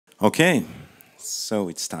Okay, so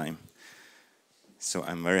it's time. So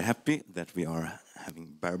I'm very happy that we are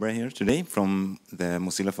having Barbara here today from the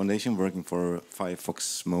Mozilla Foundation working for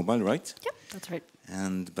Firefox Mobile, right? Yep, that's right.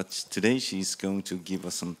 But today she's going to give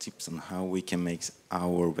us some tips on how we can make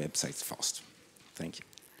our websites fast. Thank you.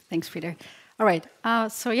 Thanks, Peter. All right.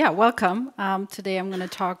 Welcome. Today I'm going to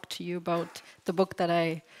talk to you about the book that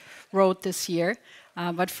I wrote this year.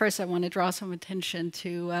 But first, I want to draw some attention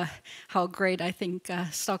to how great I think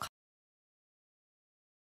Stockholm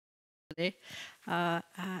today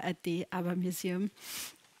at the ABBA Museum.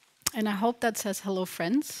 And I hope that says hello,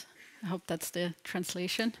 friends. I hope that's the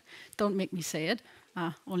translation. Don't make me say it.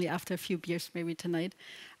 Only after a few beers, maybe tonight.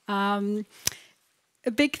 A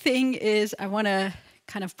big thing is I want to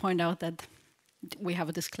kind of point out that we have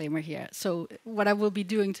a disclaimer here. So what I will be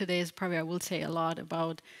doing today is probably I will say a lot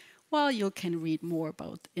about, well, you can read more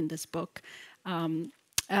about in this book. And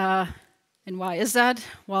why is that?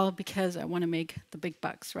 Well, because I want to make the big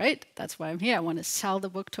bucks, right? That's why I'm here. I want to sell the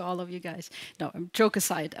book to all of you guys. No, joke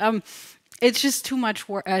aside. It's just too much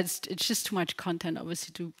work. It's just too much content,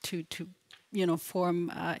 obviously, to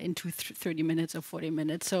form into 30 minutes or 40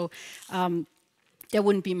 minutes. So there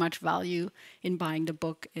wouldn't be much value in buying the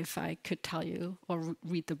book if I could tell you or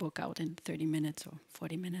read the book out in 30 minutes or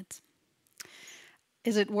 40 minutes.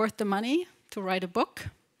 Is it worth the money to write a book?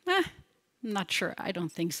 Not sure. I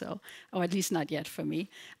don't think so, or at least not yet for me.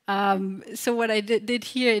 So what I did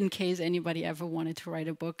here, in case anybody ever wanted to write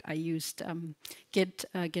a book, I used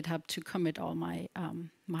GitHub to commit all my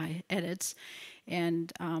my edits,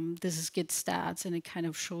 and this is Git stats, and it kind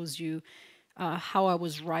of shows you how I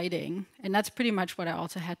was writing, and that's pretty much what I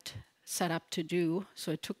also had set up to do. So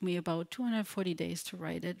it took me about 240 days to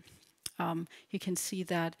write it. You can see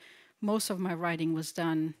that most of my writing was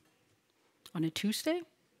done on a Tuesday.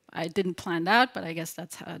 I didn't plan that, but I guess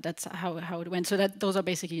that's how it went. So those are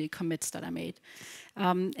basically the commits that I made.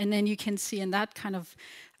 And then you can see, and that kind of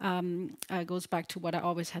goes back to what I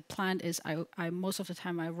always had planned, is I most of the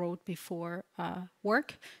time I wrote before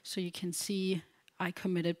work. So you can see I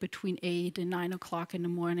committed between 8 and 9 o'clock in the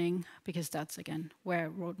morning, because that's, again, where I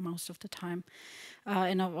wrote most of the time.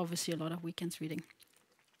 And obviously a lot of weekends reading.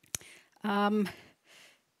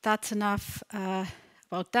 That's enough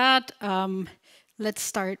about that. Let's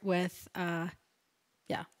start with the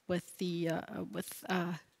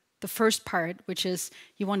first part, which is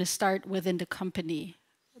you want to start within the company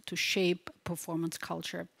to shape performance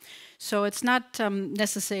culture. So it's not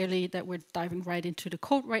necessarily that we're diving right into the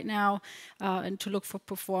code right now and to look for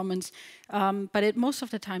performance, but it most of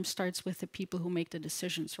the time starts with the people who make the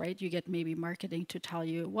decisions, right? You get maybe marketing to tell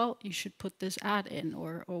you, well, you should put this ad in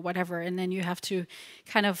or whatever, and then you have to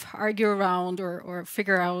kind of argue around or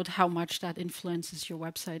figure out how much that influences your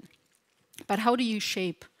website. But how do you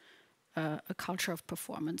shape a culture of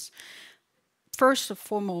performance? First and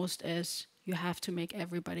foremost is you have to make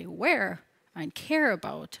everybody aware and care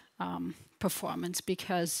about performance,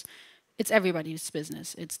 because it's everybody's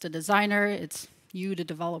business. It's the designer, it's you, the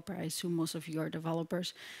developer. I assume most of you are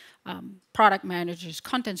developers, product managers,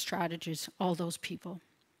 content strategists, all those people.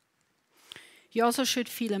 You also should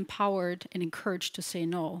feel empowered and encouraged to say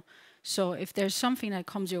no. So if there's something that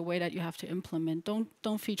comes your way that you have to implement,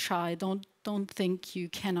 don't feel shy. Don't think you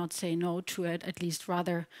cannot say no to it. At least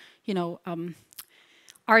rather,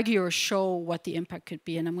 argue or show what the impact could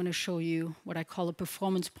be. And I'm going to show you what I call a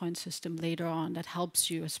performance point system later on that helps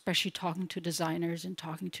you, especially talking to designers and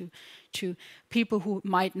talking to people who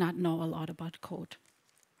might not know a lot about code.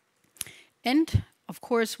 And of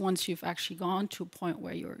course, once you've actually gone to a point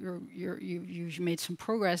where you've made some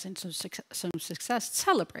progress and some success,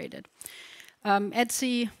 celebrate it.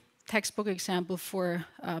 Etsy, textbook example for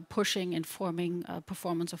pushing and forming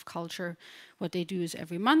performance of culture. What they do is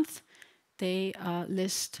every month, they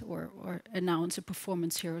list or announce a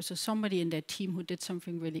performance hero. So somebody in their team who did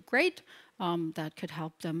something really great that could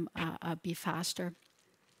help them be faster.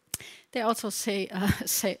 They also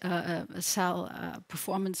sell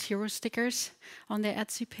performance hero stickers on their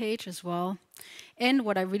Etsy page as well. And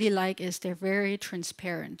what I really like is they're very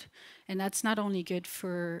transparent. And that's not only good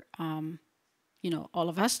for all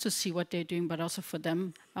of us to see what they're doing, but also for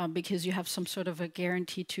them, because you have some sort of a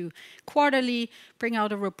guarantee to quarterly bring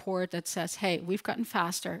out a report that says, hey, we've gotten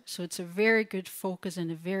faster. So it's a very good focus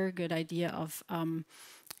and a very good idea of,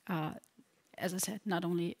 as I said, not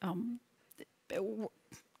only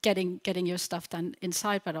getting your stuff done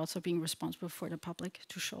inside, but also being responsible for the public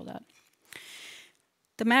to show that.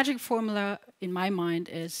 The magic formula in my mind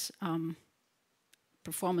is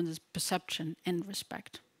performance is perception and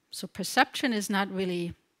respect. So perception is not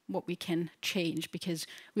really what we can change, because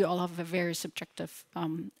we all have a very subjective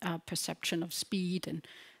perception of speed and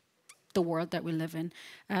the world that we live in.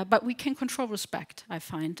 But we can control respect, I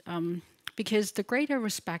find. Because the greater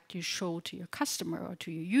respect you show to your customer or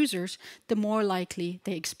to your users, the more likely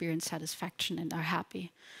they experience satisfaction and are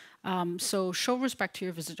happy. So show respect to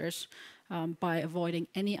your visitors by avoiding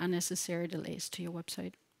any unnecessary delays to your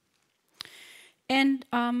website. And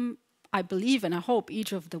I believe and I hope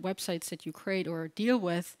each of the websites that you create or deal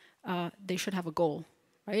with, they should have a goal,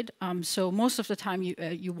 right? So most of the time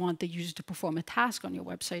you want the user to perform a task on your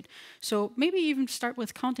website. So maybe even start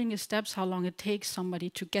with counting the steps, how long it takes somebody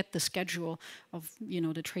to get the schedule of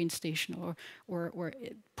the train station or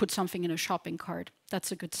put something in a shopping cart.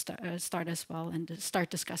 That's a good start as well, and start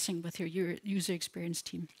discussing with your user experience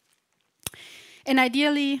team. And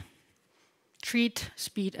ideally, treat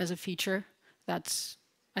speed as a feature. That's,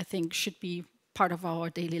 I think, should be part of our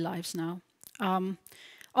daily lives now.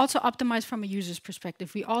 Also optimize from a user's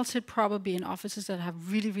perspective. We all sit probably in offices that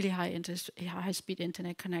have really, really high-speed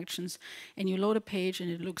internet connections, and you load a page and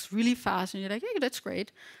it looks really fast, and you're like, hey, that's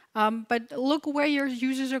great. But look where your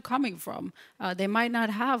users are coming from. They might not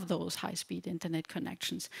have those high-speed internet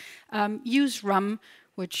connections. Use RUM,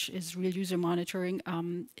 which is real user monitoring.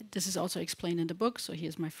 This is also explained in the book, so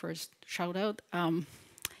here's my first shout out.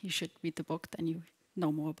 You should read the book, then you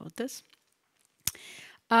know more about this.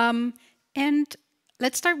 And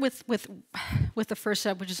let's start with the first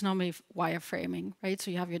step, which is normally wireframing, right? So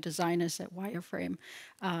you have your designers that wireframe.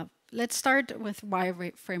 Let's start with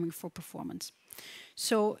wireframing for performance.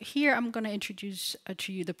 So here I'm going to introduce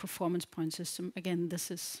to you the performance point system. Again, this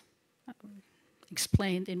is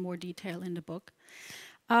explained in more detail in the book.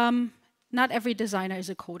 Not every designer is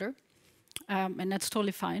a coder, and that's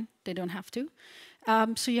totally fine. They don't have to.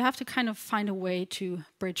 So you have to kind of find a way to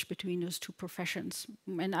bridge between those two professions.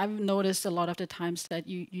 And I've noticed a lot of the times that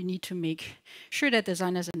you need to make sure that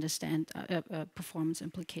designers understand performance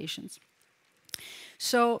implications.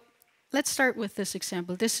 So let's start with this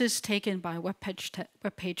example. This is taken by Web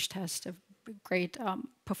Page Test, a great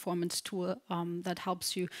performance tool that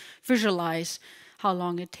helps you visualize how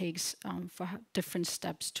long it takes for different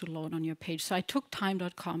steps to load on your page. So I took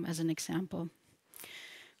time.com as an example.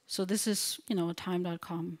 So this is, a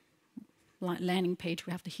time.com landing page.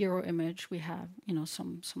 We have the hero image. We have,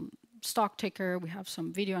 some stock ticker. We have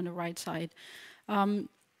some video on the right side, and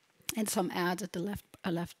some ads at the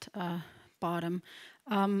left bottom.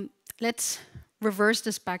 Let's reverse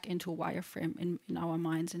this back into a wireframe in our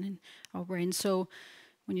minds and in our brains. So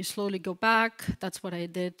when you slowly go back, that's what I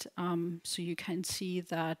did. So you can see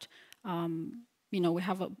that. We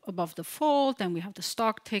have above the fold, then we have the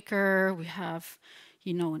stock ticker. We have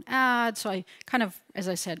an ad. So I kind of, as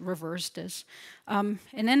I said, reversed this. And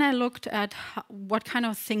then I looked at what kind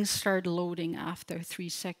of things start loading after 3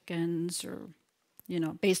 seconds or,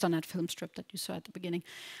 based on that film strip that you saw at the beginning,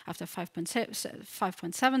 after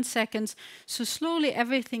 5.7 seconds. So slowly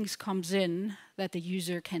everything comes in that the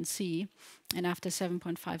user can see. And after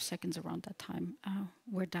 7.5 seconds around that time,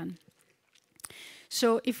 we're done.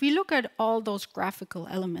 So if we look at all those graphical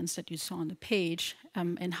elements that you saw on the page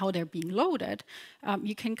and how they're being loaded,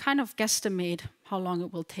 you can kind of guesstimate how long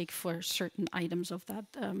it will take for certain items of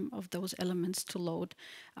those elements to load.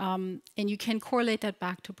 And you can correlate that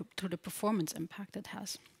back to the performance impact it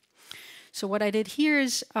has. So what I did here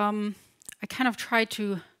is I kind of tried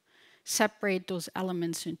to separate those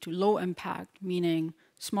elements into low impact, meaning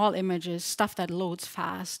small images, stuff that loads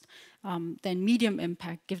fast, then medium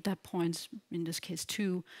impact, give that points, in this case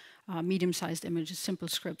 2, medium-sized images, simple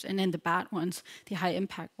scripts, and then the bad ones, the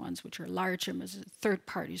high-impact ones, which are large images,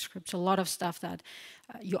 third-party scripts, a lot of stuff that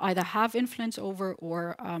you either have influence over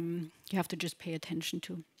or you have to just pay attention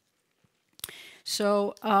to.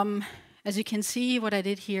 So as you can see, what I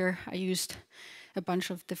did here, I used a bunch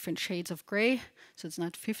of different shades of gray. So it's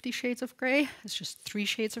not 50 shades of gray, it's just 3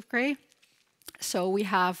 shades of gray. So we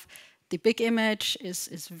have the big image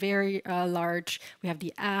is very large. We have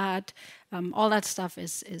the ad. All that stuff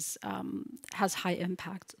has high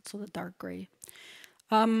impact, so the dark gray.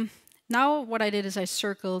 Now what I did is I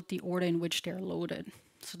circled the order in which they're loaded.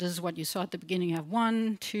 So this is what you saw at the beginning. You have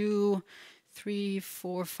 1, 2, 3,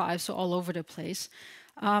 4, 5, so all over the place.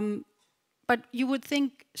 But you would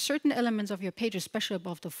think certain elements of your page, especially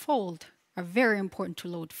above the fold, are very important to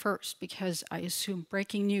load first, because I assume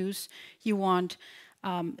breaking news, you want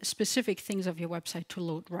specific things of your website to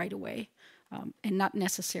load right away, and not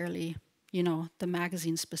necessarily, the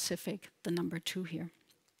magazine specific, the number 2 here.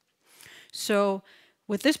 So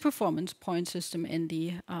with this performance point system in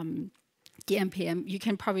the NPM, you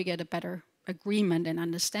can probably get a better agreement and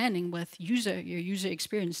understanding with your user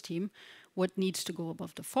experience team, what needs to go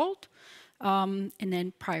above the fold, and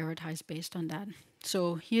then prioritize based on that.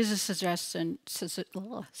 So here's a suggestion. So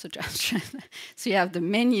you have the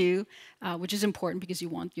menu, which is important because you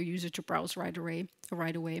want your user to browse right away.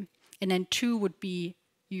 And then 2 would be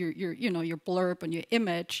your blurb and your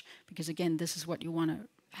image, because again, this is what you want to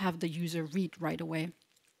have the user read right away.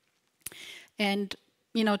 And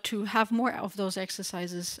to have more of those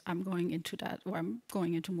exercises, I'm going into that, or I'm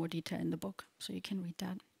going into more detail in the book, so you can read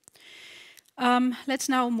that. Let's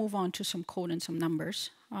now move on to some code and some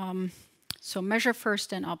numbers. So measure first,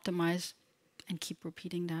 then optimize, and keep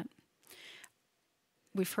repeating that.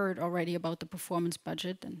 We've heard already about the performance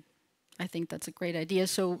budget, and I think that's a great idea.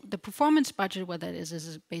 So the performance budget, what that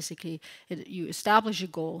is basically you establish a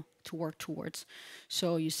goal to work towards.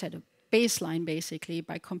 So you set a baseline basically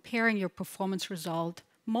by comparing your performance result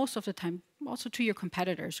most of the time also to your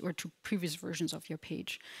competitors or to previous versions of your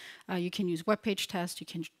page. You can use web page test, you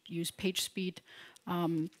can use page speed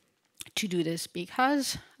to do this,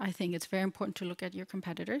 because I think it's very important to look at your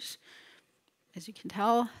competitors. As you can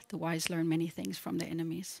tell, the wise learn many things from their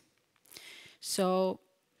enemies. So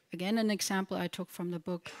again, an example I took from the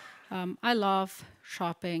book. I love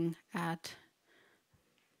shopping at,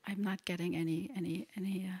 I'm not getting any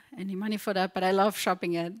money for that, but I love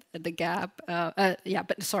shopping at the Gap.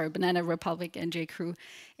 Banana Republic and J. Crew.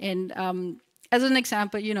 And as an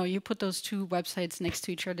example, you put those two websites next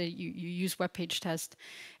to each other. You use web page test,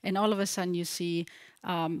 and all of a sudden you see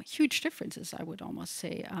huge differences, I would almost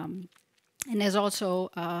say. And there's also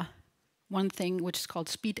one thing which is called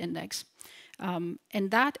speed index.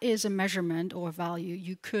 And that is a measurement or a value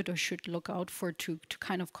you could or should look out for to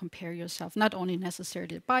kind of compare yourself, not only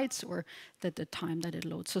necessarily the bytes or the time that it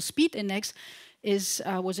loads. So speed index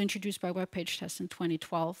was introduced by Web Page Test in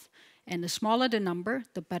 2012. And the smaller the number,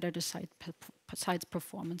 the better the site's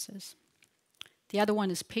performance is. The other one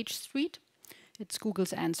is PageSpeed. It's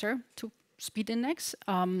Google's answer to speed index.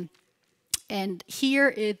 And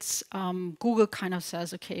here it's Google kind of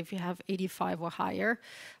says, okay, if you have 85 or higher,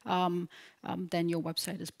 then your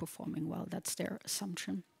website is performing well. That's their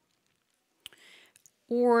assumption.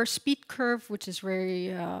 Or Speed Curve, which is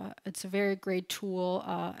it's a very great tool.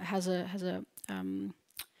 Has I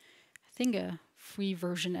think a free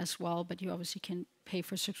version as well, but you obviously can pay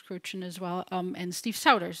for subscription as well. And Steve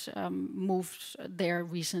Souders moved there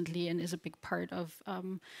recently and is a big part of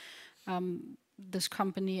this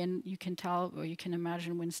company, and you can tell, or you can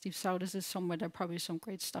imagine, when Steve Souders is somewhere, there are probably some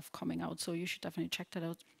great stuff coming out, so you should definitely check that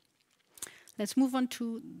out. Let's move on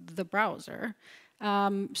to the browser.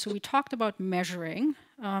 So we talked about measuring,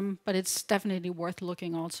 but it's definitely worth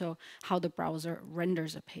looking also how the browser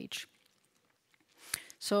renders a page.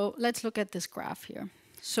 So let's look at this graph here.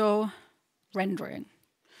 So rendering.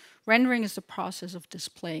 Rendering is the process of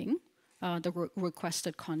displaying the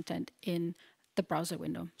requested content in the browser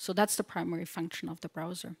window. So that's the primary function of the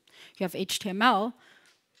browser. You have HTML,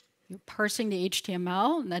 you're parsing the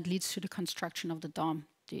HTML, and that leads to the construction of the DOM,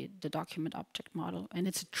 the document object model. And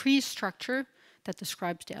it's a tree structure that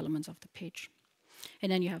describes the elements of the page.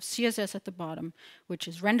 And then you have CSS at the bottom, which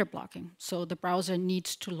is render blocking. So the browser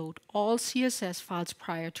needs to load all CSS files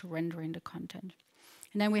prior to rendering the content.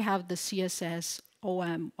 And then we have the CSS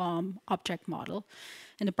OM object model.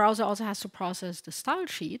 And the browser also has to process the style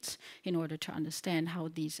sheets in order to understand how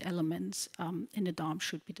these elements in the DOM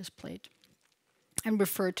should be displayed. And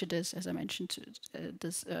refer to this, as I mentioned, to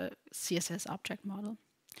this CSS object model.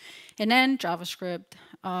 And then JavaScript,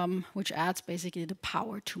 which adds basically the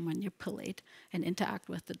power to manipulate and interact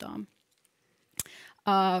with the DOM.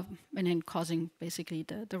 And then causing basically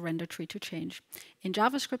the render tree to change. In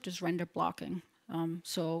JavaScript is render blocking.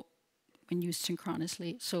 So when used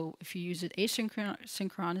synchronously. So if you use it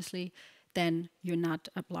asynchronously, then you're not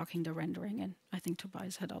blocking the rendering. And I think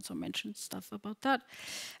Tobias had also mentioned stuff about that.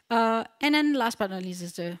 And then last but not least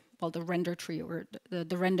is the render tree, or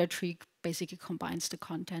the render tree basically combines the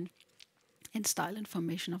content and style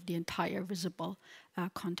information of the entire visible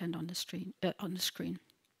content on the screen.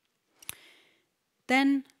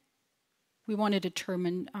 Then we want to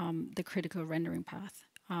determine the critical rendering path.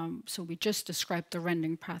 So we just described the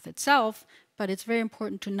rendering path itself, but it's very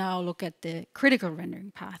important to now look at the critical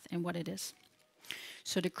rendering path and what it is.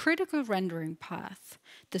 So the critical rendering path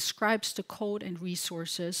describes the code and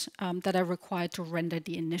resources that are required to render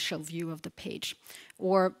the initial view of the page,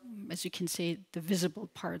 or as you can say, the visible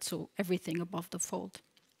part, so everything above the fold.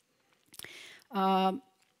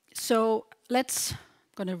 So I'm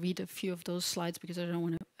going to read a few of those slides because I don't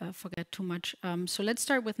want to forget too much. So let's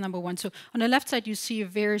start with number one. So on the left side, you see a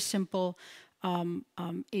very simple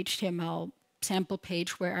HTML sample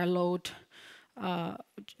page where I load,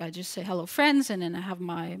 I just say hello friends, and then I have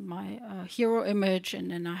my hero image,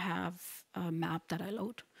 and then I have a map that I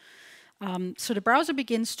load. So the browser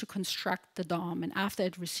begins to construct the DOM, and after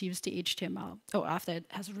it receives the HTML, after it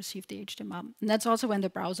has received the HTML, and that's also when the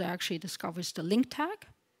browser actually discovers the link tag,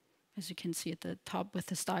 as you can see at the top with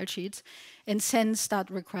the style sheets, and sends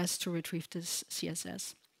that request to retrieve this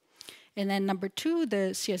CSS. And then number 2,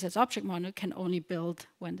 the CSS object model can only build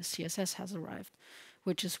when the CSS has arrived,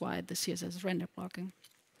 which is why the CSS is render blocking.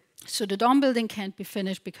 So the DOM building can't be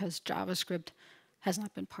finished because JavaScript has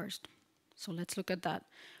not been parsed. So let's look at that.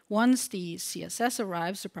 Once the CSS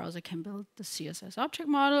arrives, the browser can build the CSS object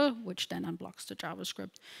model, which then unblocks the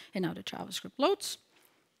JavaScript. And now the JavaScript loads,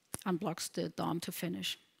 unblocks the DOM to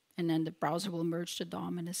finish. And then the browser will merge the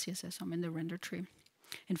DOM and the CSS in the render tree.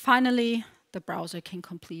 And finally, the browser can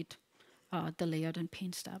complete the layout and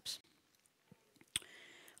paint steps.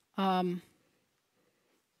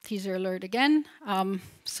 Teaser alert again.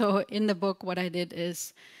 So in the book, what I did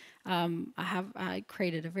is I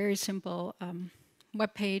created a very simple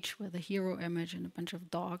web page with a hero image and a bunch of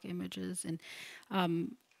dog images, and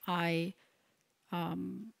I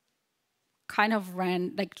kind of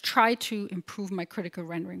try to improve my critical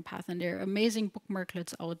rendering path. And there are amazing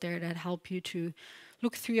bookmarklets out there that help you to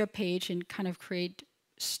look through your page and kind of create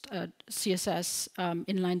CSS,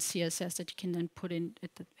 inline CSS that you can then put in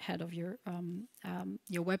at the head of your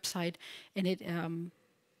website, and it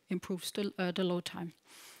improves the load time.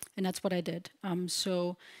 And that's what I did.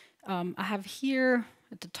 I have here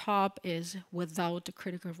at the top is without the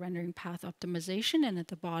critical rendering path optimization, and at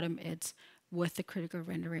the bottom it's with the critical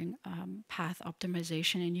rendering path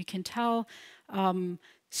optimization. And you can tell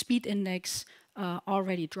speed index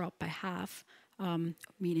already dropped by half.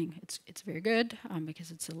 Meaning it's very good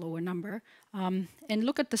because it's a lower number. And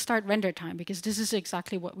look at the start render time, because this is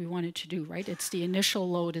exactly what we wanted to do, right? It's the initial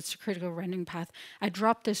load, it's the critical rendering path. I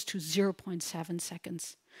dropped this to 0.7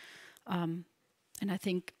 seconds. And I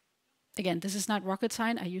think, again, this is not rocket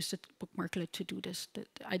science. I used a bookmarklet to do this.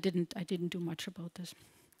 I didn't do much about this.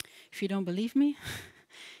 If you don't believe me,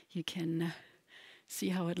 you can see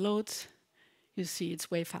how it loads. You see it's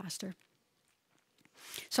way faster.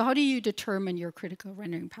 So how do you determine your critical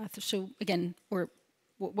rendering path? So again,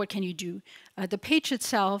 what can you do? The page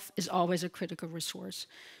itself is always a critical resource.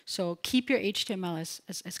 So keep your HTML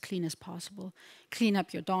as clean as possible. Clean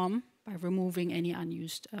up your DOM by removing any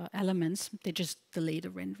unused elements. They just delay the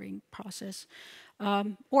rendering process.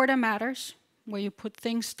 Order matters. Where you put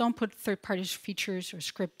things, don't put third-party features or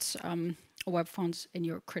scripts or web fonts in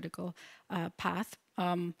your critical path.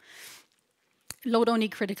 Load only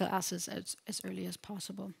critical assets as early as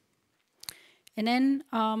possible. And then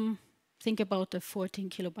think about the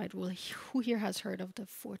 14 kilobyte rule. Who here has heard of the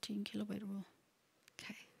 14 kilobyte rule?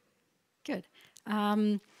 Okay, good.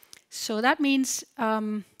 So that means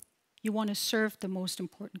you want to serve the most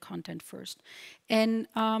important content first. And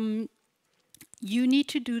you need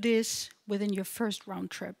to do this within your first round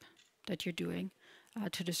trip that you're doing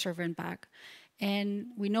to the server and back. And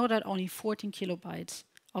we know that only 14 kilobytes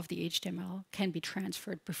of the HTML can be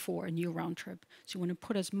transferred before a new round trip. So you want to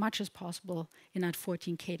put as much as possible in that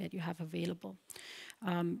 14K that you have available.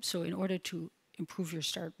 So in order to improve your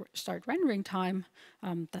start rendering time,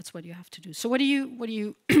 that's what you have to do. So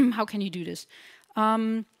how can you do this?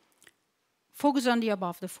 Focus on the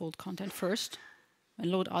above the fold content first and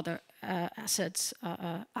load other assets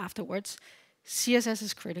afterwards. CSS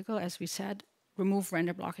is critical, as we said. Remove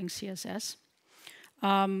render blocking CSS.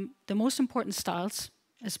 The most important styles,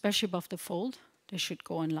 especially above the fold, they should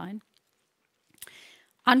go online.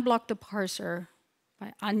 Unblock the parser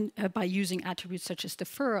by using attributes such as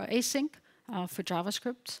defer or async for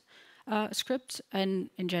JavaScript scripts, and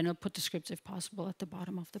in general, put the scripts, if possible, at the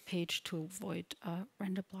bottom of the page to avoid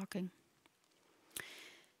render blocking.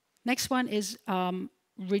 Next one is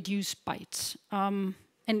reduce bytes.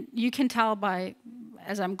 And you can tell by,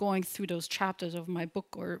 as I'm going through those chapters of my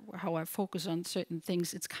book or how I focus on certain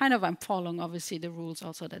things, it's kind of, I'm following obviously the rules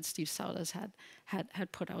also that Steve Souders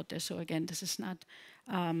had put out there. So again, this is not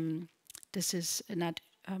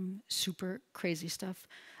super crazy stuff.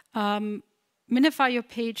 Minify your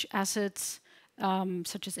page assets,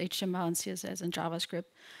 such as HTML and CSS and JavaScript.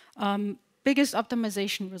 Biggest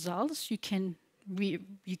optimization results you can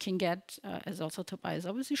get, as also Tobias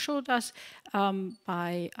obviously showed us,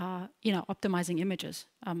 by optimizing images.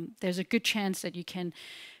 There's a good chance that you can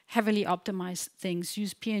heavily optimize things,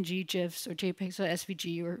 use PNG, GIFs, or JPEGs, or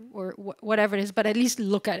SVG, or whatever it is, but at least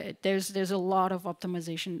look at it. There's a lot of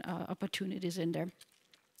optimization opportunities in there.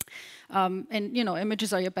 And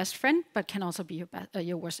images are your best friend, but can also be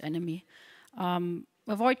your worst enemy.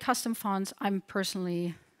 Avoid custom fonts. I'm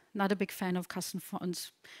personally not a big fan of custom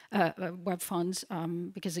fonts, web fonts,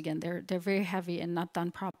 because again, they're very heavy and not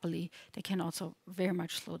done properly. They can also very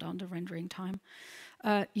much slow down the rendering time.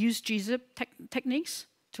 Use gzip techniques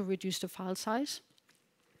to reduce the file size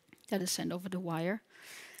that is sent over the wire.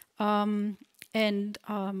 Yeah,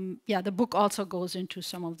 the book also goes into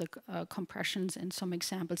some of the compressions and some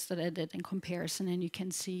examples that I did in comparison, and you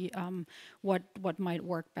can see what might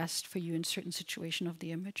work best for you in certain situation of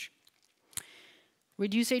the image.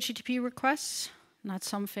 Reduce HTTP requests, not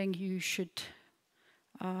something you should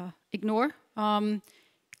ignore.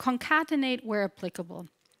 Concatenate where applicable.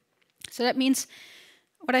 So that means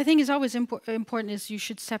what I think is always important is you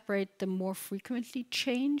should separate the more frequently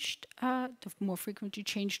changed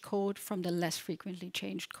code from the less frequently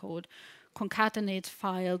changed code. Concatenate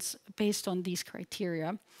files based on these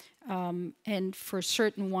criteria. And for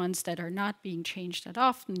certain ones that are not being changed that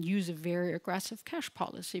often, use a very aggressive cache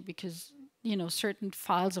policy, because certain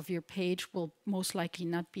files of your page will most likely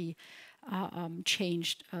not be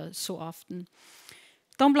changed so often.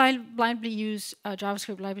 Don't blindly use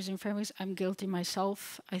JavaScript libraries and frameworks. I'm guilty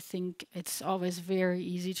myself. I think it's always very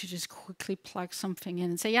easy to just quickly plug something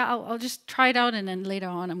in and say, yeah, I'll just try it out, and then later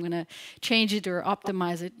on I'm going to change it or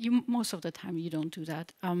optimize it. Most of the time you don't do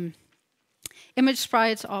that. Image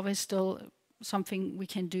sprites, always still something we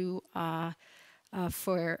can do to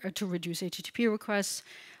reduce HTTP requests.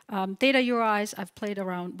 Data URIs, I've played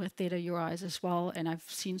around with data URIs as well, and I've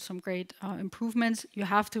seen some great improvements. You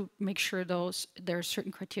have to make sure there are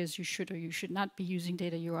certain criteria you should or you should not be using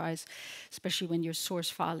data URIs, especially when your source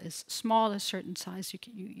file is small, a certain size,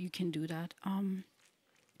 you can do that.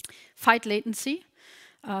 Fight latency,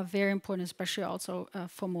 very important, especially also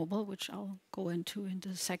for mobile, which I'll go into in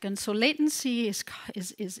a second. So latency is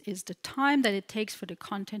the time that it takes for the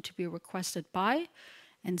content to be requested by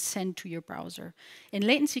and send to your browser. And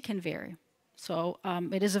latency can vary. So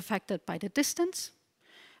it is affected by the distance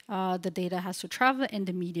the data has to travel and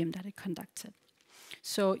the medium that it conducts it.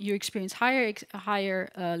 So you experience higher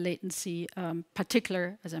latency,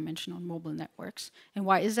 particular, as I mentioned, on mobile networks. And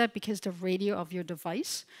why is that? Because the radio of your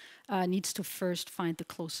device needs to first find the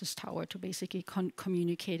closest tower to basically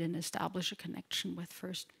communicate and establish a connection with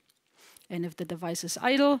first. And if the device is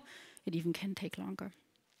idle, it even can take longer.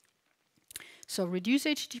 So reduce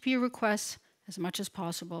HTTP requests as much as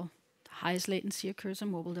possible. The highest latency occurs on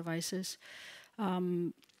mobile devices.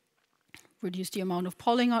 Reduce the amount of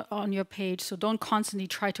polling on your page. So don't constantly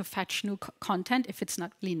try to fetch new content if it's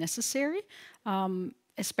not really necessary,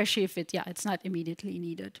 especially if it's not immediately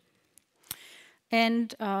needed.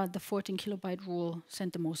 And the 14 kilobyte rule,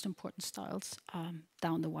 send the most important styles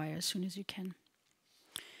down the wire as soon as you can.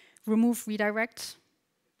 Remove redirects,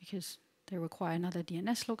 because they require another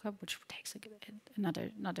DNS lookup, which takes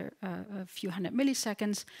another few hundred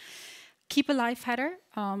milliseconds. Keep a live header.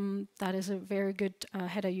 That is a very good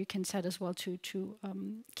header you can set as well to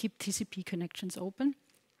keep TCP connections open.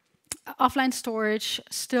 Offline storage,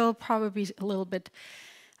 still probably a little bit,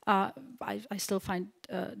 I still find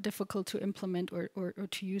difficult to implement or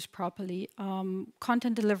to use properly.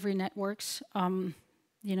 Content delivery networks,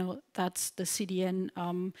 that's the CDN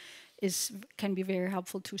can be very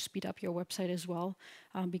helpful to speed up your website as well,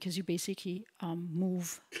 because you basically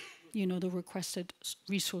move the requested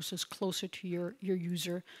resources closer to your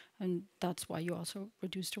user, and that's why you also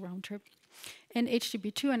reduce the round trip. And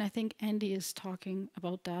HTTP2, and I think Andy is talking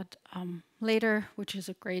about that later, which is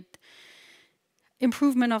a great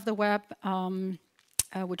improvement of the web,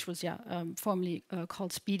 which was formerly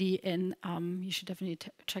called Speedy, and you should definitely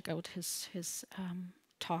check out his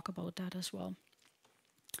talk about that as well.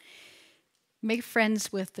 Make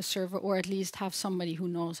friends with the server, or at least have somebody who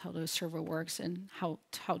knows how the server works and how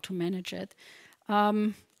to manage it.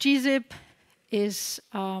 gzip is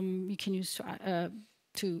you can use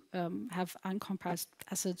to have uncompressed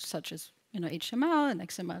assets such as HTML and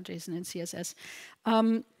XML, JSON, and CSS.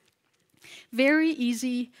 Very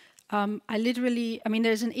easy.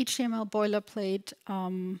 There's an HTML boilerplate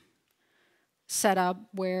setup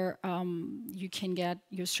where you can get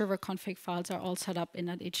your server config files are all set up in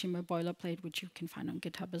that HTML boilerplate, which you can find on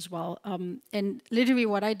GitHub as well. And literally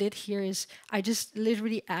what I did here is I just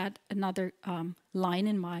literally add another line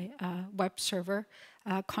in my web server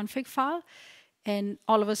config file, and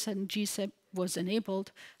all of a sudden gzip was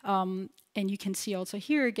enabled. And you can see also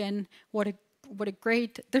here again what a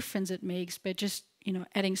great difference it makes by just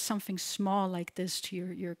adding something small like this to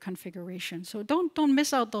your configuration. So don't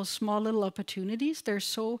miss out those small little opportunities.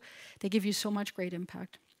 They give you so much great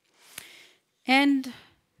impact. And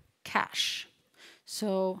cache.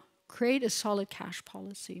 So create a solid cache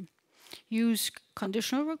policy. use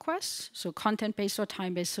conditional requests, so content-based or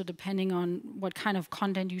time-based. So depending on what kind of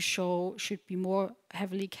content you show, should be more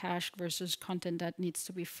heavily cached versus content that needs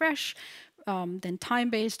to be fresh. Then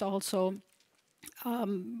time-based also.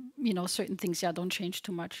 Certain things, don't change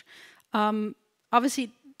too much.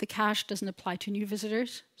 Obviously, the cache doesn't apply to new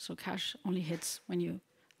visitors, so cache only hits when you're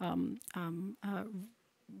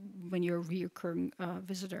a recurring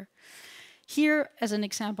visitor. Here, as an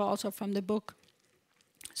example, also from the book.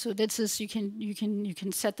 So this is you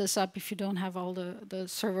can set this up if you don't have all the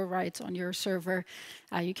server rights on your server.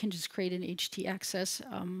 You can just create an htaccess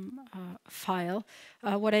file.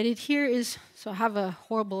 What I did here is, so I have a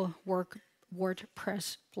horrible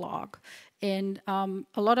WordPress blog, and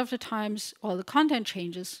a lot of the times, all the content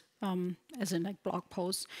changes, as in like blog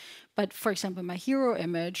posts, but for example, my hero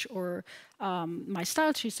image or my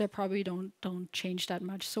style sheets, they probably don't change that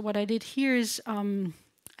much. So what I did here is,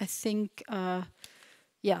 I think, I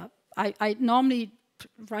normally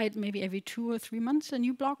write maybe every 2 or 3 months a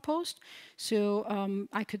new blog post. So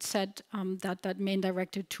I could set that main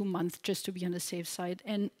directive 2 months just to be on the safe side.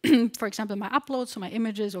 And for example, my uploads, so my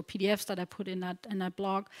images or PDFs that I put in that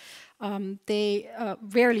blog, they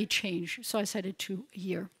rarely change. So I set it to a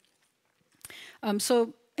year.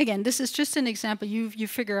 So again, this is just an example. You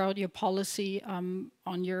figure out your policy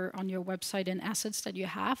on your website and assets that you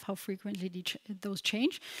have, how frequently those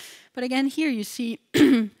change. But again, here you see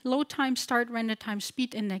load time, start, render time,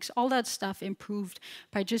 speed index, all that stuff improved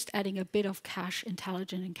by just adding a bit of cache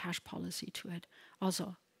intelligence and cache policy to it.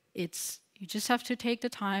 Also, you just have to take the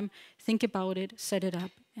time, think about it, set it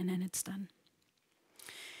up, and then it's done.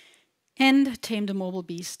 And tame the mobile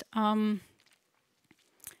beast.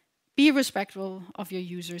 Be respectful of your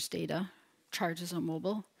users' data, charges on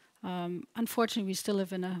mobile. Unfortunately, we still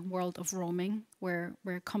live in a world of roaming where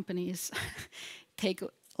companies take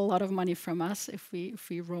a lot of money from us if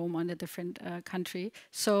we roam on a different country.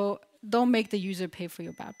 So don't make the user pay for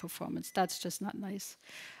your bad performance. That's just not nice.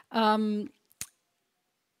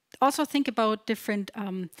 Also think about different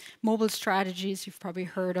mobile strategies. You've probably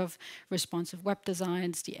heard of responsive web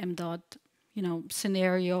designs, the MDOT,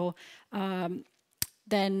 scenario.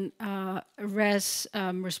 Then REST,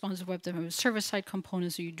 responsive web development, server-side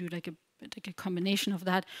components, so you do like a combination of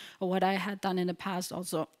that. Or what I had done in the past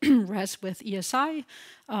also, REST with ESI.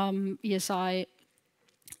 ESI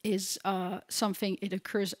is something, it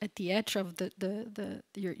occurs at the edge of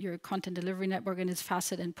your content delivery network, and it's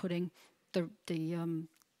faster than putting the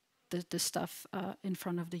stuff in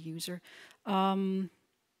front of the user.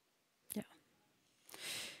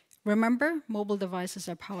 Remember, mobile devices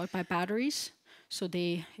are powered by batteries. So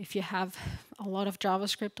if you have a lot of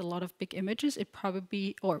JavaScript, a lot of big images, it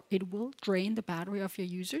will drain the battery of your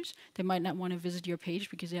users. They might not want to visit your page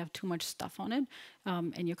because they have too much stuff on it,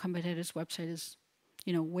 and your competitor's website is,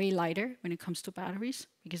 way lighter when it comes to batteries,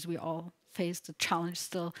 because we all face the challenge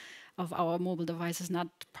still of our mobile devices not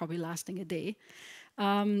probably lasting a day.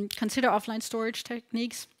 Consider offline storage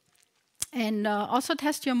techniques. And also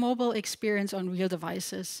test your mobile experience on real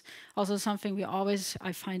devices. Also something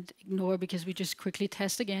I find, ignore, because we just quickly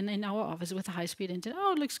test again in our office with a high-speed internet.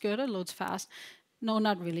 Oh, it looks good, it loads fast. No,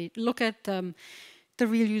 not really. Look at the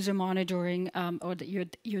real user monitoring or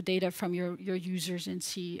your data from your users, and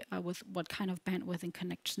see with what kind of bandwidth and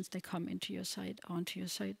connections they come onto your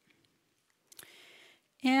site.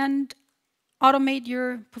 And automate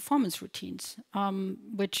your performance routines,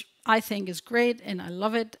 which I think is great, and I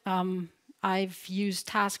love it. I've used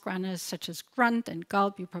task runners such as Grunt and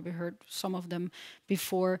Gulp. You probably heard some of them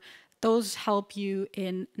before. Those help you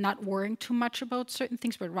in not worrying too much about certain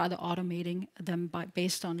things, but rather automating them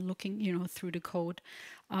based on looking, through the code.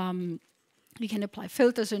 You can apply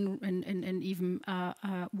filters and even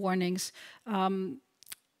warnings.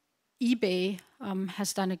 eBay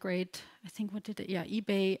has done a great, I think, what did it? Yeah,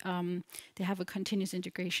 eBay, they have a continuous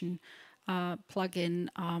integration plugin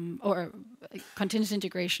or a continuous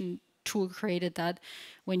integration tool created that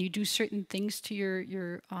when you do certain things to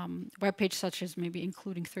your web page, such as maybe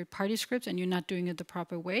including third-party scripts, and you're not doing it the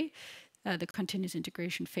proper way, the continuous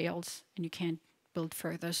integration fails and you can't build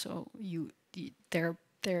further. So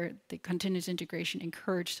the continuous integration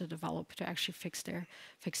encouraged the developer to actually fix their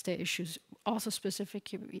issues, also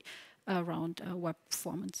specifically around web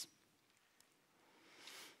performance.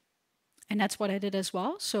 And that's what I did as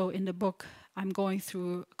well. So in the book, I'm going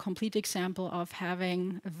through a complete example of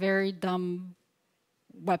having a very dumb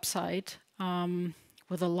website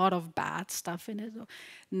with a lot of bad stuff in it,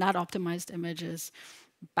 not optimized images,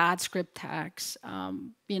 bad script tags,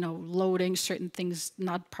 loading certain things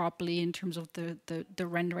not properly in terms of the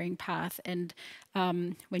rendering path. And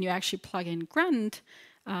when you actually plug in Grunt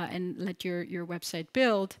and let your website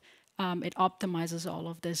build, it optimizes all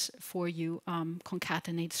of this for you,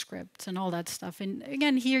 concatenate scripts and all that stuff. And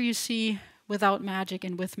again, here you see without magic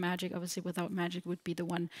and with magic. Obviously, without magic would be the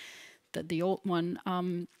one, the old one.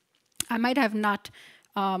 I might have not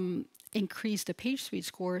increased the page speed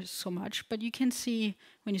score so much, but you can see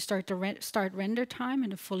when you start the start render time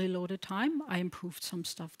and the fully loaded time, I improved some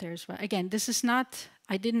stuff there as well. Again, this is not,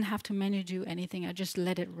 I didn't have to manually do anything. I just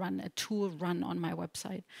let it run, a tool run on my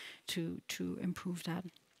website to improve that.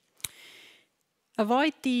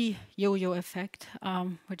 Avoid the yo-yo effect,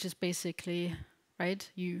 which is basically, right,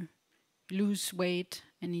 you lose weight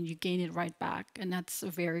and then you gain it right back, and that's a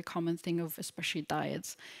very common thing of especially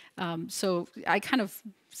diets. So I kind of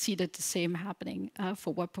see that the same happening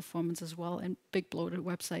for web performance as well and big bloated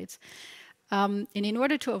websites. And in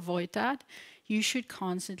order to avoid that, you should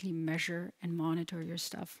constantly measure and monitor your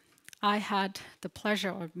stuff. I had the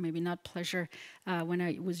pleasure, or maybe not pleasure, when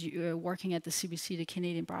I was working at the CBC, the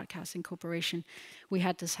Canadian Broadcasting Corporation, we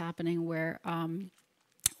had this happening where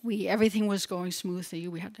everything was going smoothly.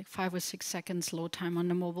 We had like 5 or 6 seconds load time on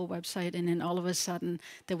the mobile website, and then all of a sudden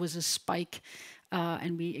there was a spike,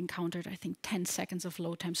 and we encountered, I think, 10 seconds of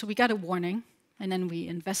load time. So we got a warning, and then we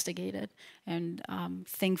investigated, and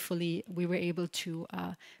thankfully we were able to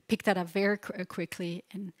pick that up very quickly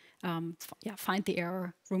and find the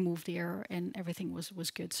error, remove the error, and everything was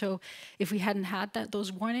good. So if we hadn't had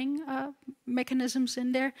those warning mechanisms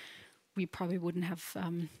in there, we probably wouldn't have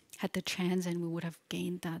had the chance, and we would have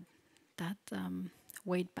gained that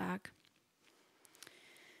weight back.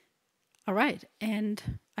 All right,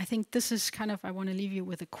 and I think this is kind of, I want to leave you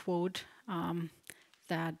with a quote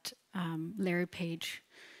that Larry Page,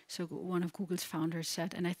 so one of Google's founders,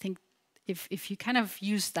 said, and I think if you kind of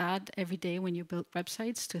use that every day when you build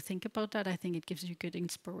websites to think about that, I think it gives you good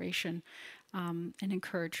inspiration and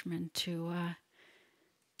encouragement to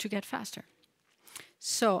get faster.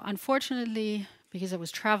 So unfortunately, because I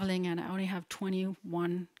was traveling and I only have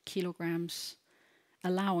 21 kilograms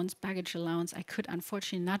allowance, baggage allowance, I could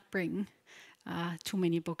unfortunately not bring too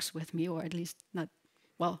many books with me, or at least not,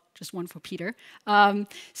 well, just one for Peter.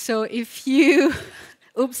 So if you,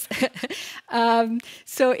 oops.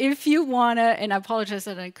 So if you wanna, and I apologize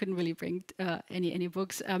that I couldn't really bring any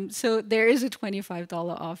books. So there is a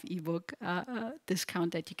 $25 off ebook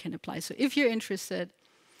discount that you can apply. So if you're interested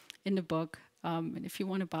in the book, and if you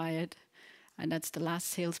want to buy it, and that's the last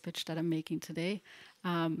sales pitch that I'm making today,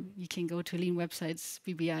 you can go to Lean Websites,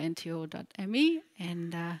 bbinto.me,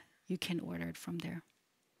 and you can order it from there.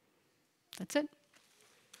 That's it.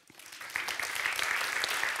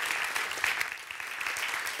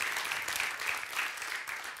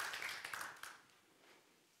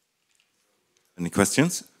 Any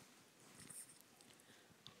questions?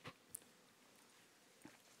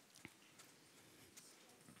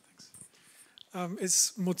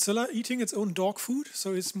 Is Mozilla eating its own dog food?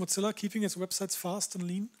 So is Mozilla keeping its websites fast and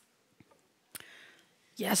lean?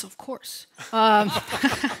 Yes, of course.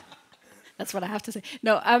 That's what I have to say.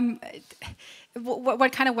 No,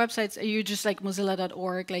 what kind of websites are you? Just like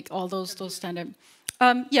Mozilla.org, like all those standard?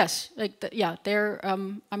 Yes, like they're.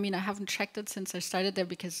 I mean, I haven't checked it since I started there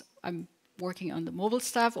because I'm working on the mobile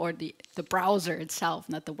stuff or the browser itself,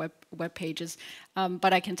 not the web pages.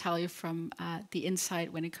 But I can tell you from the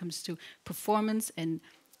insight when it comes to performance and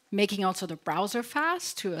making also the browser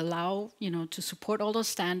fast to allow, to support all those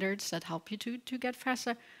standards that help you to get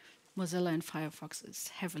faster. Mozilla and Firefox is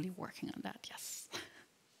heavily working on that, yes.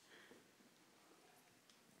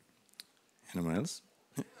 Anyone else?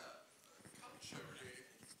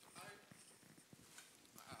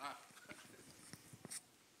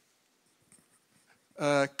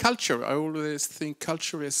 Culture, I always think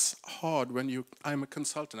culture is hard when I'm a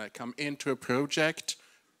consultant, I come into a project,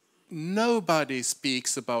 nobody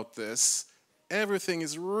speaks about this, everything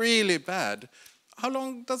is really bad. How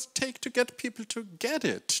long does it take to get people to get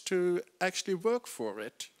it, to actually work for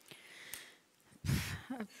it?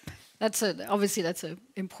 Obviously that's an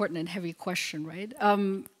important and heavy question, right?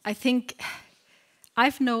 I think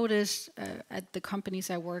I've noticed at the companies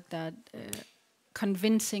I work that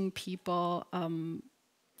convincing people,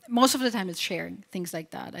 most of the time it's sharing, things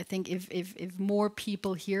like that. I think if more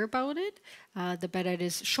people hear about it, the better it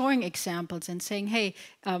is. Showing examples and saying, hey,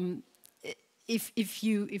 if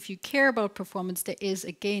you care about performance, there is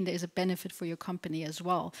a benefit for your company as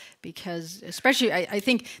well. Because especially, I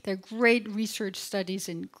think there are great research studies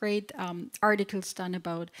and great articles done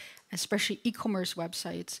about, especially e-commerce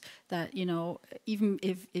websites, that even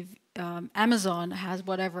if Amazon has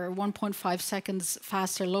whatever 1.5 seconds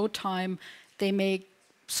faster load time, they make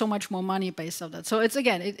so much more money based on that. So it's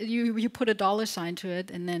again, you put a dollar sign to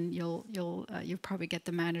it, and then you'll probably get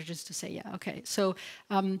the managers to say, yeah, okay. So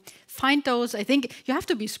find those. I think you have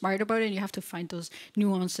to be smart about it, and you have to find those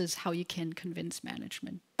nuances how you can convince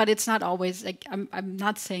management. But it's not always like I'm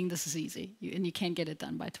not saying this is easy, and you can't get it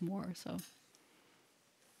done by tomorrow. So.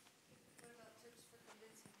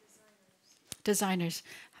 Designers,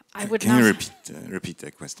 I would Can not. you repeat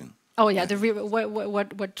that question? Oh yeah,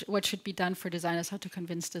 what should be done for designers? How to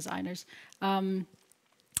convince designers? I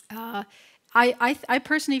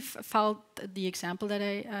personally felt the example that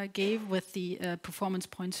I gave with the performance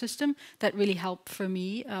point system that really helped for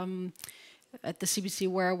me at the CBC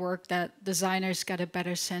where I work. That designers got a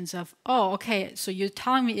better sense of, oh, okay, so you're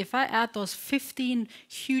telling me if I add those 15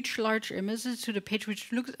 huge, large images to the page,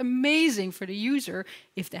 which looks amazing for the user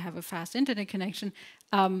if they have a fast internet connection,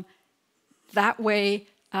 that way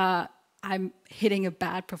I'm hitting a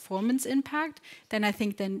bad performance impact, then I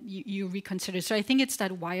think then you reconsider. So I think it's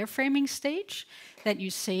that wireframing stage that you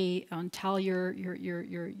say, tell your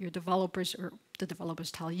developers, or the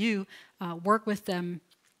developers tell you, work with them.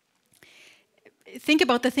 Think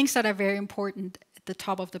about the things that are very important at the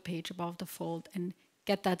top of the page, above the fold, and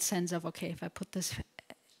get that sense of, okay, if I put this,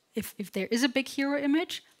 if there is a big hero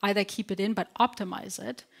image, either keep it in but optimize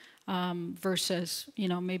it, versus,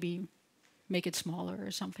 maybe make it smaller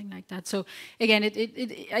or something like that. So again,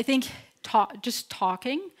 I think just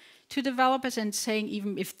talking to developers and saying,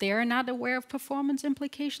 even if they're not aware of performance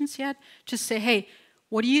implications yet, just say, hey,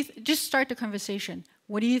 what do you just start the conversation.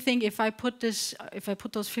 What do you think if I put those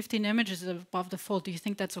 15 images above the fold, do you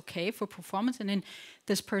think that's okay for performance? And then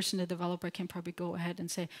this person, the developer, can probably go ahead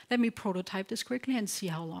and say, let me prototype this quickly and see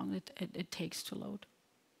how long it takes to load,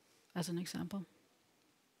 as an example.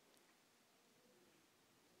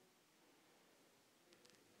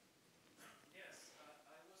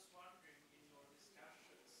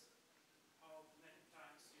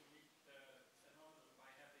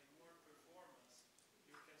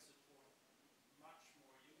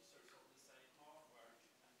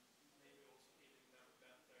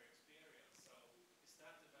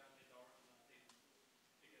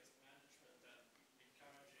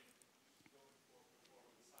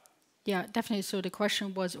 Yeah, definitely. So the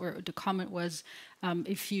question was, or the comment was,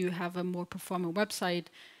 if you have a more performant website,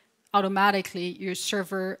 automatically your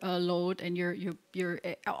server load and your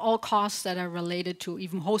all costs that are related to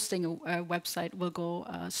even hosting a website will go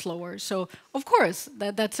slower. So of course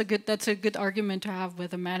that's a good argument to have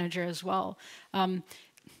with a manager as well.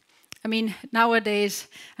 I mean, nowadays,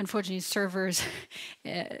 unfortunately, servers,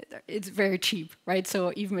 it's very cheap, right?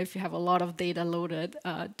 So even if you have a lot of data loaded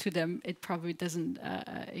to them, it probably doesn't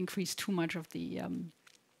increase too much of the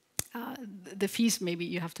fees maybe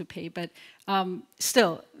you have to pay. But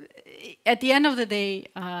still, at the end of the day,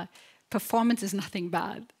 performance is nothing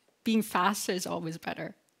bad. Being faster is always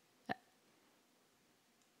better.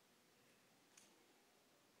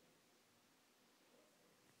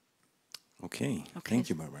 Okay. Thank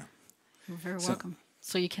you, Barbara. You're very welcome.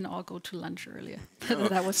 So you can all go to lunch earlier.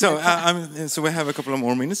 That was so we have a couple of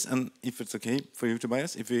more minutes, and if it's okay for you,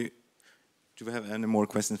 Tobias, do we have any more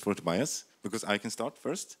questions for Tobias? Because I can start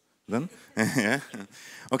first, then. Yeah.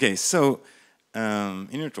 Okay. So in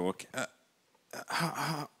your talk,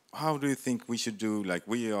 how do you think we should do? Like,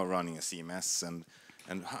 we are running a CMS,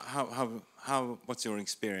 and how what's your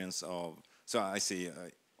experience of? So I see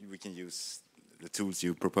we can use the tools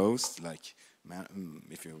you proposed, like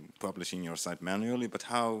if you're publishing your site manually, but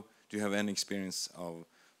how do you have any experience of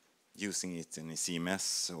using it in a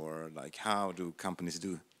CMS, or like how do companies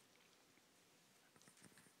do?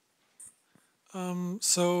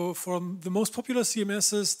 So for the most popular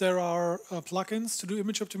CMSs, there are plugins to do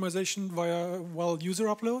image optimization via user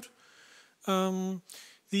upload.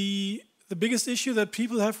 The biggest issue that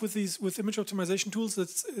people have with image optimization tools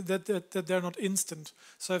is that they're not instant.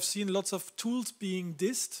 So I've seen lots of tools being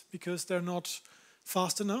dissed because they're not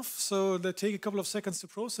fast enough. So they take a couple of seconds to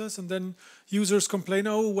process, and then users complain,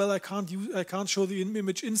 "Oh, well, I can't show the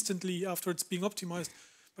image instantly after it's being optimized."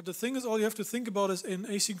 But the thing is, all you have to think about is an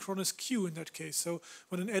asynchronous queue in that case. So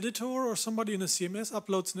when an editor or somebody in a CMS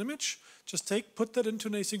uploads an image, just put that into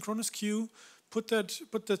an asynchronous queue. Put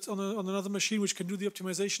that on another machine which can do the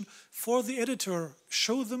optimization for the editor.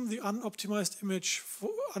 Show them the unoptimized image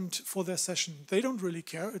for their session. They don't really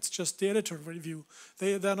care. It's just the editor review.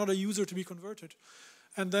 They're not a user to be converted.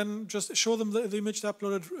 And then just show them the image they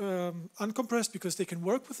uploaded uncompressed, because they can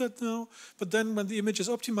work with it now. But then when the image is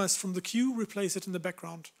optimized from the queue, replace it in the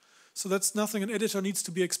background. So that's nothing an editor needs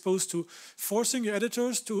to be exposed to. Forcing your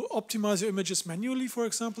editors to optimize your images manually, for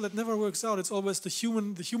example, that never works out. It's always the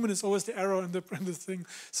human. The human is always the error in the thing.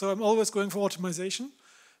 So I'm always going for optimization.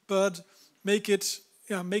 but make it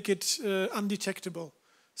undetectable.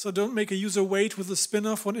 So don't make a user wait with the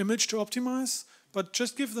spinner for an image to optimize, but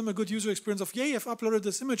just give them a good user experience of, yay, I've uploaded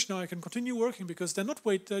this image, now I can continue working, because they're not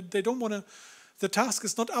they don't want to, the task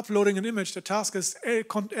is not uploading an image, the task is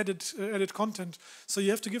edit content. So you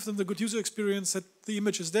have to give them the good user experience that the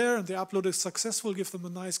image is there and the upload is successful, give them a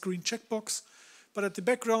nice green checkbox, but at the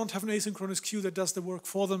background have an asynchronous queue that does the work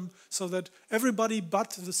for them so that everybody but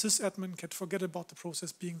the sysadmin can forget about the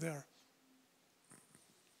process being there.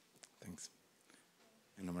 Thanks.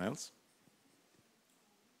 Anyone else?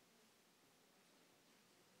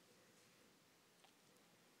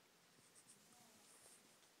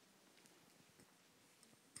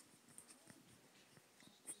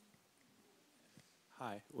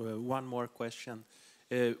 Hi, one more question.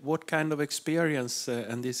 What kind of experience,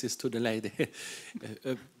 and this is to the lady,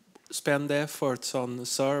 spend the efforts on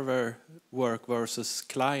server work versus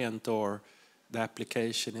client or the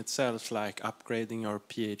application itself, like upgrading your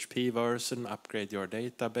PHP version, upgrade your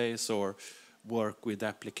database, or work with the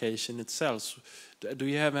application itself? Do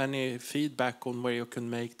you have any feedback on where you can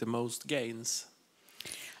make the most gains?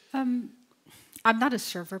 I'm not a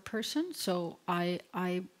server person, so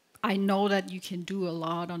I know that you can do a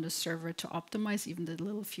lot on the server to optimize, even the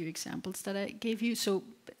little few examples that I gave you. So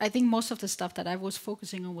I think most of the stuff that I was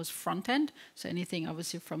focusing on was front end. So anything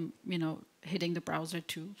obviously from, hitting the browser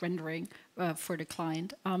to rendering for the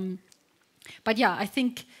client. But yeah, I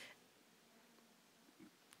think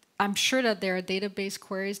I'm sure that there are database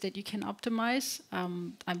queries that you can optimize.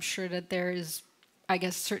 I'm sure that there is, I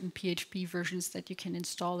guess, certain PHP versions that you can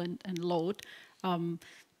install and load.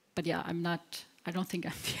 But yeah, I don't think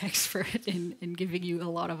I'm the expert in giving you a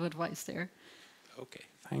lot of advice there. Okay,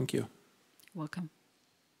 thank you. Welcome.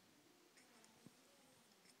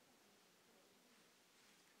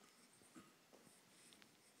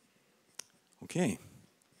 Okay.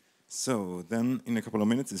 So then in a couple of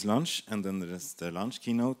minutes is lunch, and then there's the lunch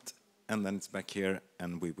keynote, and then it's back here,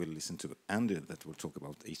 and we will listen to Andy that will talk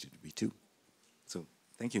about HTTP2. So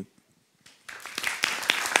thank you.